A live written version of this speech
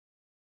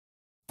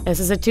This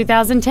is a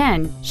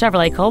 2010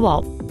 Chevrolet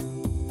Cobalt.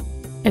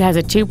 It has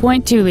a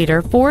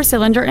 2.2-liter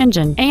four-cylinder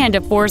engine and a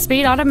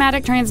 4-speed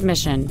automatic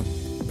transmission.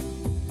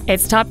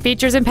 Its top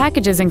features and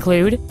packages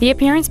include the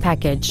appearance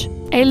package,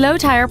 a low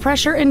tire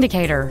pressure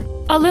indicator,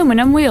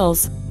 aluminum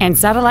wheels, and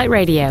satellite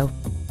radio.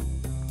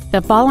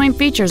 The following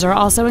features are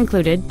also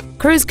included: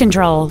 cruise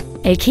control,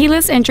 a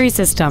keyless entry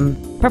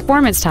system,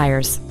 performance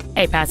tires,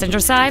 a passenger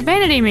side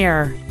vanity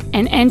mirror,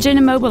 an engine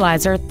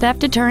immobilizer theft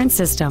deterrent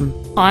system,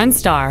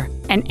 OnStar,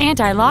 an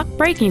anti-lock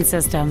braking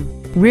system,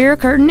 rear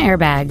curtain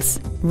airbags,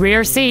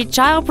 rear seat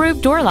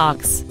child-proof door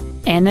locks,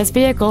 and this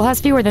vehicle has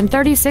fewer than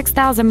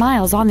 36,000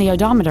 miles on the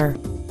odometer.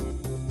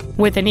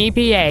 With an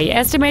EPA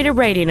estimated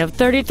rating of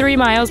 33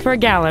 miles per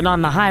gallon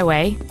on the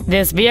highway,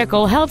 this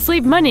vehicle helps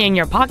leave money in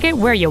your pocket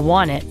where you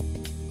want it.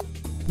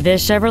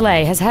 This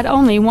Chevrolet has had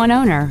only one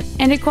owner,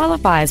 and it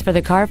qualifies for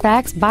the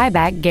Carfax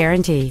buyback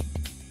guarantee.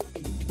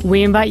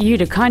 We invite you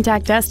to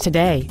contact us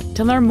today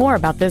to learn more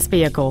about this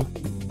vehicle.